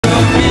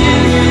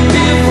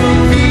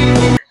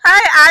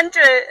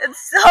Andrew,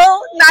 it's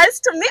so nice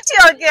to meet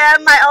you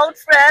again, my old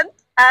friend.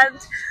 And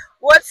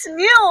what's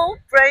new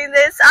bringing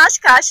this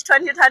Oshkosh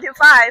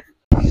 2025?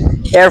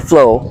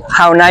 Airflow,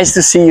 how nice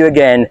to see you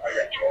again.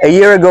 A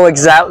year ago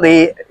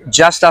exactly,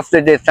 just after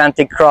the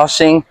Atlantic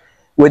crossing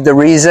with the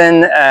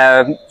Reason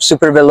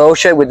Super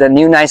Veloce with the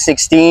new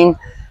 916,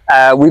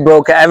 we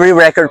broke every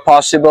record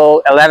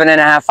possible,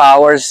 11.5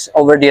 hours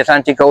over the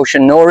Atlantic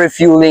Ocean, no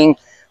refueling,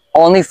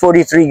 only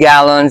 43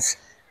 gallons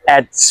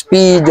at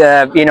speed,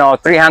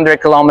 300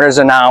 kilometers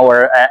an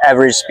hour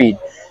average speed.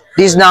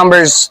 These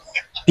numbers,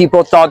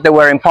 people thought they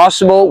were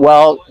impossible.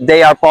 Well,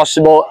 they are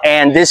possible,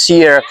 and this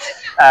year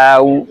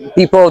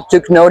people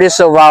took notice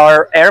of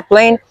our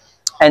airplane,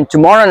 and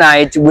tomorrow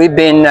night we've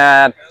been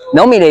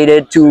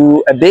nominated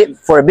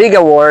for a big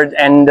award,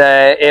 and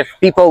if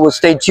people will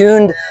stay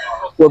tuned,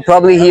 we'll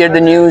probably hear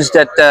the news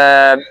that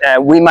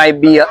we might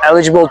be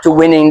eligible to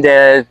winning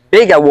the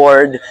big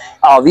award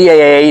of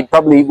EAA,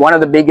 probably one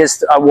of the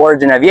biggest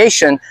awards in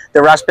aviation,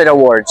 the Raspet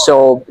Award.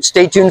 So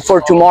stay tuned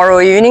for tomorrow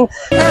evening.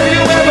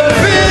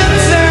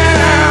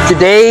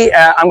 Today,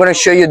 I'm going to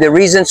show you the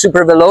Reason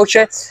Super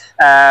Veloce.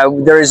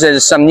 There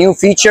is some new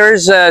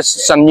features,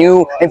 some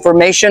new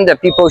information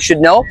that people should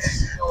know.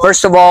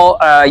 First of all,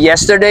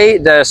 yesterday,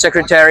 the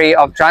Secretary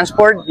of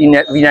Transport in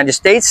the United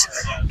States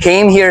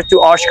came here to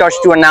Oshkosh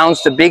to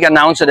announce the big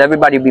announcement that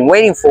everybody's been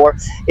waiting for,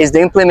 is the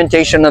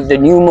implementation of the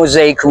new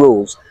Mosaic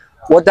rules.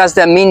 What does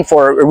that mean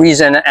for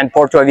Reason and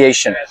Porto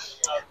Aviation?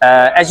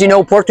 As you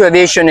know, Porto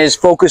Aviation is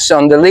focused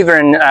on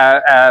delivering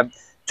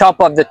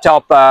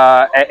top-of-the-top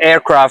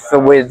aircraft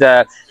with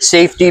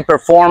safety,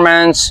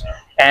 performance,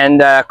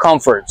 and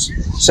comforts.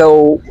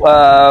 So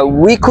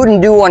we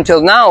couldn't do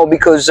until now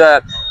because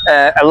a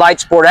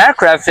light sport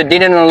aircraft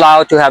didn't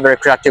allow to have a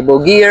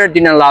retractable gear,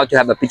 didn't allow to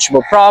have a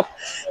pitchable prop,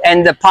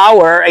 and the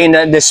power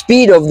and the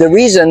speed of the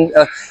Reason,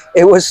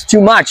 it was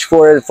too much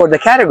for the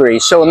category.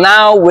 So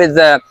now with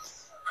the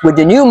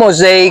new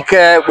Mosaic,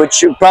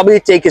 which will probably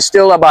take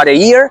still about a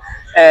year,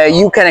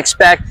 you can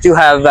expect to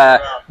have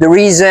the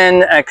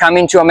Reason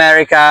coming to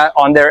America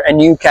under a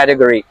new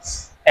category,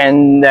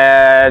 and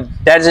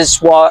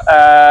that's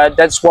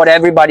what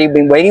everybody's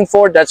been waiting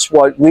for. That's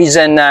what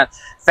Reason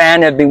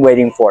fans have been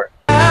waiting for.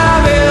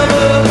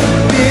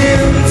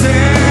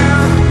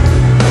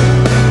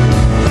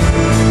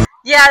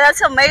 Yeah,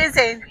 that's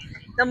amazing.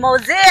 The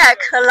Mosaic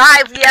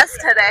live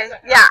yesterday.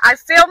 Yeah, I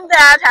filmed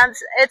that, and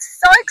it's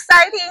so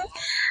exciting.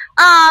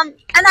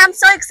 And I'm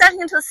so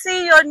excited to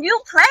see your new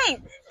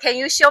plane. Can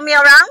you show me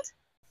around?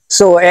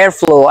 So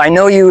Airflow, I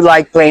know you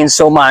like planes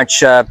so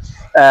much.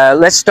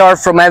 Let's start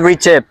from every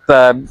tip.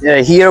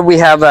 Here we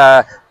have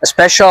a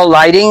special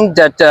lighting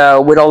that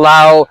would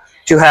allow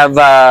to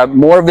have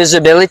more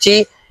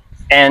visibility,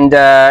 and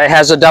it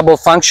has a double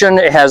function.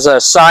 It has a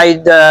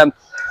side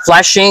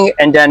flashing,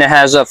 and then it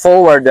has a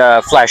forward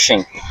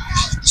flashing.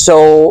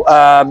 So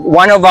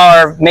one of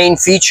our main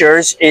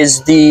features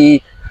is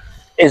the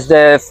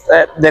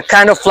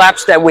kind of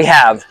flaps that we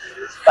have.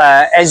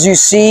 As you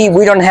see,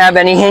 we don't have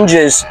any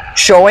hinges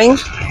showing.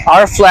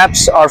 Our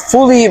flaps are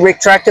fully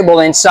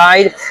retractable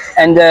inside,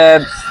 and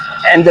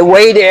the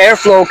way the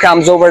airflow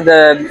comes over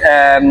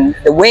the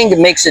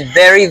wing makes it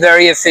very,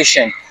 very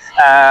efficient.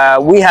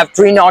 We have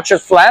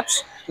 3-notched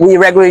flaps. We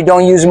regularly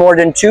don't use more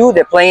than 2.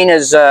 The plane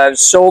is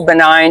so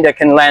benign that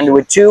can land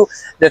with 2.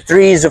 The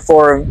 3 is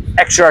for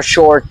extra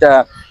short.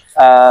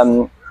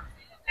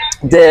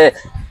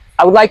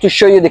 I would like to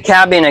show you the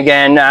cabin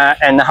again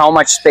and how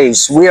much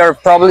space. We are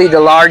probably the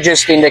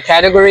largest in the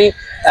category.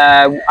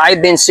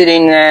 I've been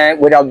sitting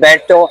with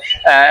Alberto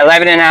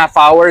 11.5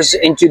 hours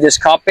into this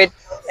cockpit,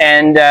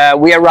 and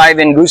we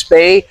arrived in Goose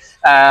Bay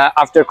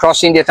after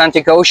crossing the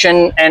Atlantic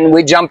Ocean, and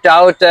we jumped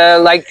out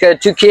like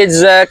 2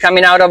 kids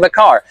coming out of a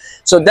car.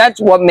 So that's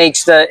what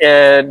makes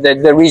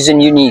the Reason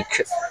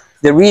unique.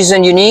 The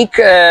Reason unique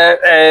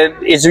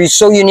is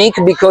so unique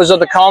because of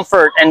the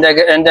comfort and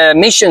the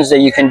missions that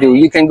you can do.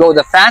 You can go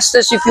the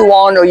fastest if you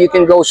want, or you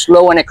can go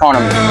slow and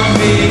economy.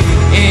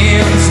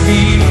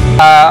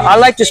 I'd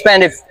like to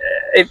spend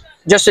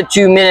just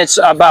 2 minutes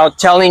about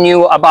telling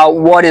you about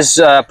what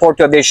is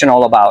Porto Aviation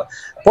all about.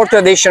 Porto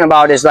Aviation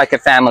is like a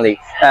family.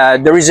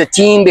 There is a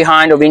team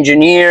behind of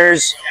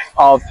engineers,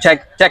 of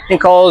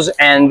technicals,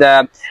 and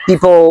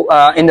people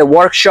in the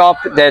workshop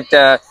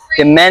that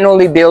they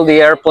manually build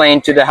the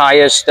airplane to the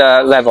highest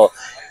level.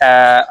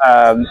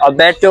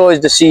 Alberto is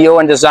the CEO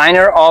and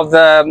designer of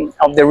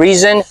the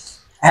Reason,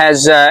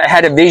 has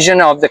had a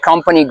vision of the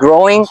company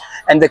growing,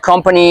 and the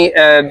company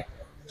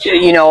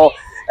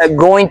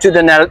going to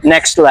the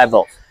next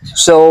level.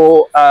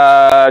 So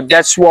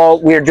that's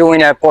what we're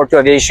doing at Porto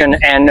Aviation,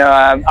 and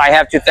I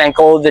have to thank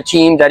all the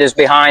team that is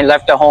behind,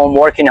 left at home,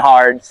 working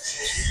hard.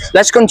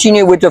 Let's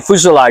continue with the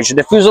fuselage.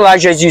 The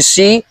fuselage, as you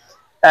see,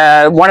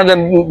 one of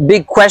the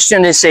big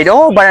questions is said,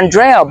 oh, but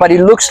Andrea, but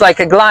it looks like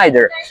a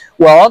glider.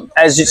 Well,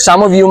 as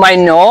some of you might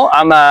know,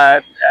 I'm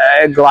a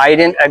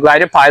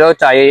glider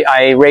pilot.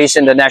 I race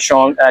in the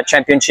national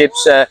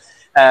championships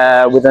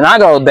with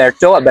another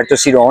Alberto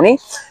Cironi,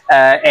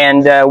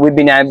 and we've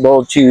been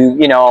able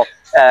to,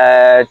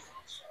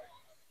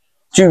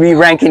 to be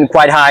ranking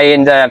quite high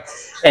in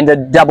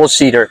the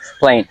double-seater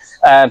plane.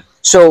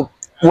 So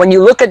when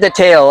you look at the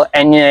tail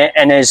and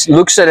it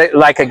looks at it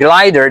like a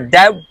glider,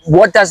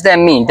 what does that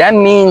mean? That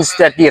means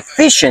that the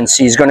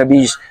efficiency is going to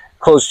be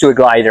close to a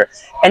glider.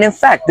 And in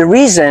fact, the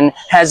Reason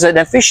has an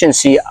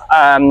efficiency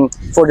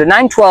for the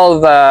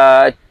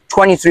 912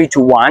 23 to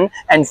 1,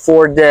 and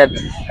for the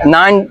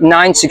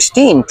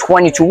 916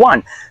 20 to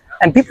 1.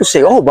 And people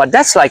say, oh, but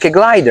that's like a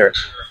glider.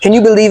 Can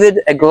you believe it?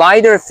 A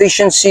glider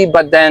efficiency,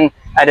 but then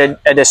at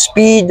a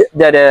speed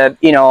that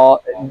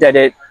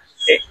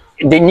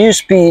the new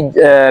speed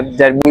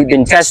that we've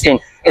been testing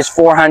is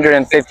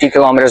 450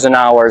 kilometers an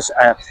hour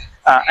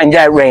in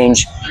that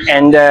range.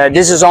 And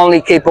this is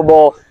only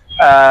capable,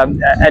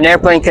 an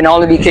airplane can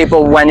only be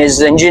capable when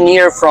it's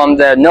engineered from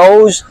the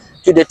nose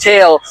to the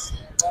tail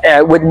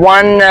with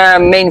one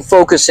main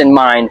focus in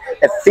mind: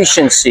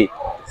 efficiency.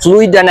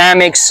 Fluid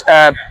dynamics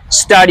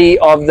study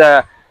of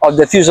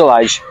the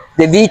fuselage.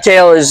 The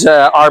V-tail is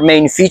our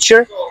main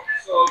feature.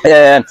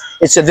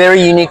 It's a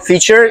very unique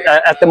feature.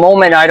 At the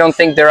moment, I don't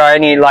think there are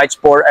any light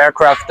sport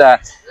aircraft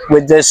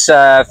with this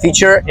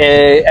feature.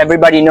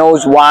 Everybody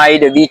knows why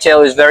the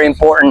V-tail is very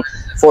important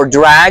for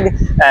drag.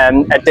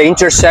 At the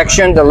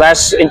intersection, the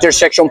less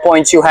intersection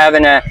points you have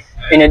in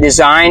a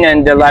design,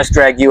 and the less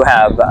drag you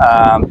have.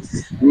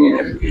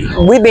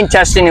 We've been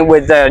testing it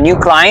with new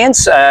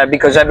clients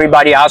because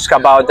everybody asks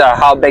about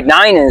how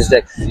benign is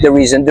the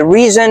Reason. The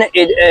Reason,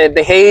 it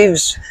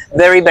behaves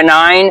very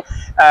benign.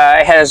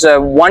 It has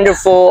a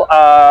wonderful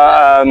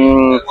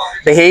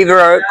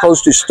behavior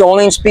close to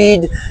stalling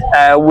speed.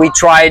 We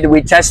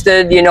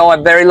tested,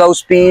 at very low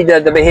speed,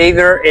 the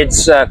behavior.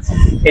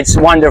 It's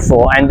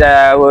wonderful, and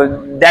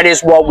that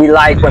is what we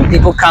like when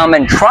people come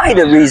and try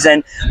the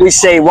Reason. We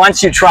say,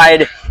 once you try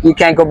it, you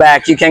can't go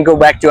back. You can't go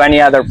back to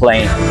any other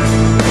plane.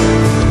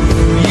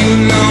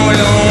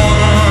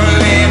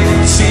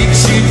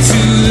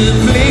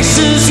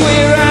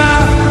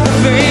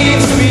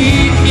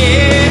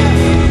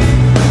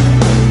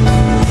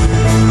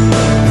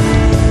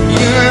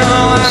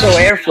 So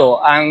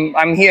Airflow,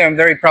 I'm here. I'm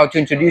very proud to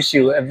introduce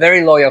you, a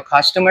very loyal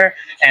customer,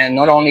 and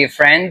not only a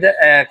friend,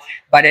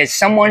 but as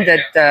someone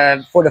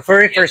that for the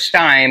very first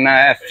time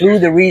flew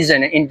the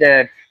Reason in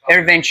the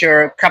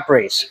AirVenture Cup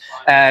race.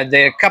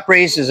 The Cup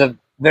race is a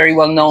very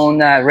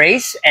well-known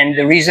race, and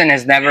the Reason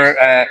has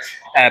never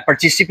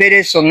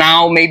participated. So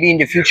now maybe in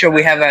the future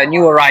we have a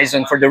new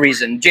horizon for the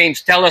Reason.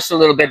 James, tell us a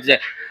little bit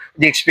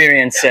the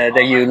experience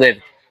that you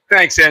lived.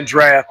 Thanks,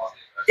 Andrea.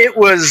 It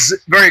was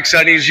very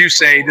exciting. As you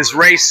say, this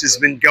race has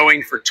been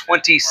going for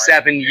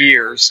 27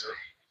 years.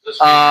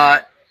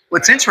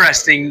 What's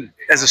interesting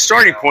as a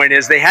starting point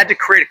is they had to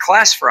create a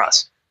class for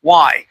us.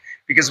 Why?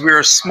 Because we're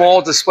a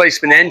small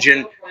displacement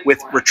engine with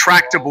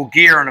retractable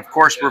gear, and of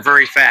course we're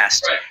very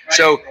fast.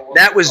 So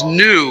that was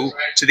new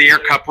to the Air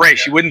Cup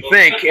race. You wouldn't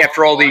think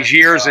after all these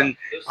years, and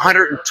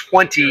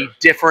 120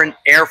 different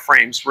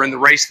airframes were in the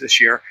race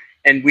this year,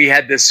 and we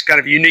had this kind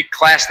of unique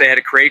class they had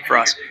to create for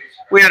us.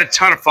 We had a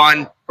ton of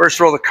fun. First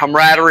of all, the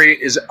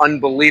camaraderie is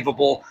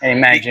unbelievable. I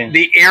imagine.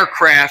 The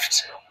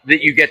aircraft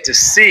that you get to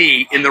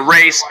see in the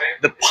race,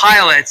 the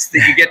pilots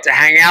that you get to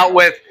hang out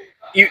with,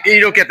 you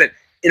don't get that.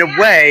 In a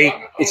way,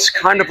 it's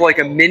kind of like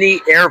a mini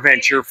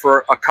AirVenture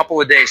for a couple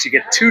of days. You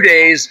get 2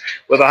 days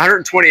with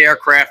 120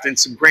 aircraft and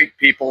some great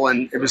people,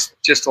 and it was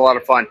just a lot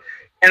of fun.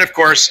 And of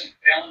course,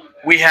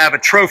 we have a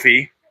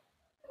trophy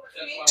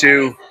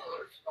to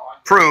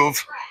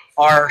prove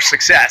our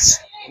success.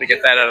 Let me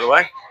get that out of the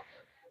way.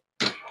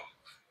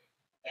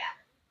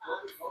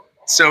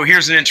 So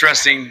here's an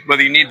interesting,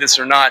 whether you need this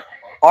or not,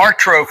 our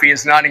trophy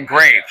is not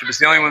engraved. It was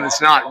the only one that's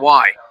not.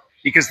 Why?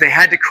 Because they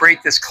had to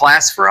create this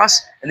class for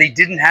us, and they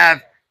didn't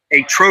have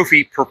a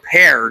trophy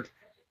prepared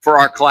for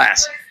our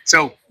class.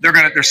 So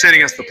they're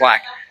sending us the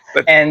plaque.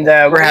 But and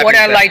what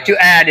I'd like to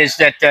add is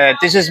that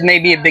this is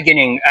maybe a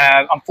beginning.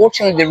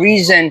 Unfortunately, the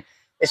Reason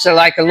it's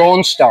like a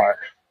lone star,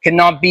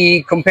 cannot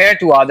be compared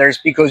to others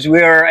because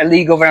we're a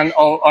league of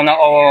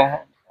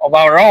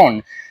our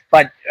own.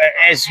 But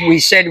as we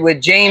said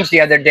with James the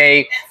other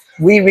day,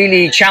 we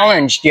really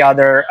challenge the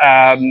other.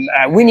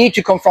 We need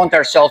to confront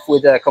ourselves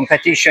with a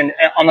competition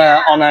on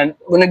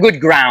a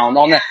good ground,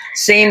 on the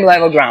same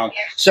level ground.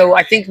 So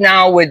I think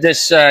now with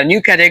this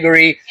new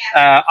category,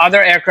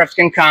 other aircraft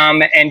can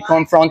come and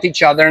confront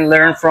each other and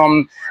learn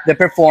from the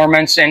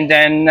performance, and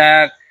then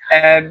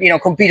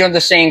compete on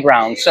the same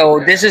ground.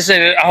 So this is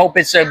I hope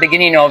it's a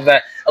beginning of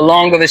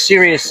a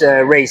series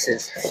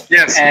races.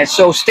 Yes.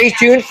 So stay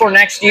tuned for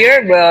next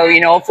year. Well,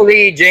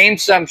 hopefully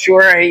James, I'm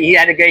sure he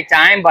had a great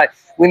time, but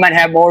we might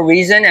have more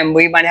Reason, and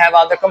we might have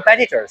other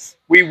competitors.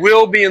 We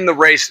will be in the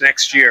race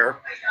next year.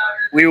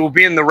 We will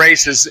be in the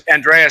race, as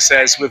Andrea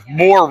says, with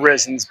more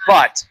Reasons.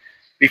 But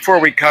before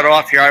we cut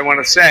off here, I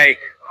want to say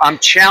I'm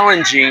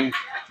challenging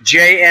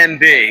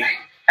JMB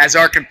as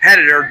our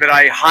competitor that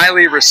I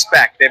highly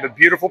respect. They have a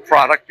beautiful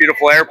product,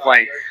 beautiful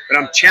airplane, but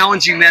I'm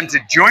challenging them to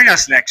join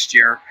us next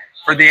year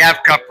for the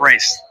Av Cup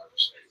race.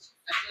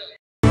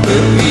 The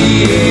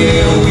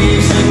air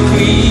waves are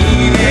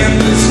clean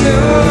and the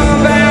snow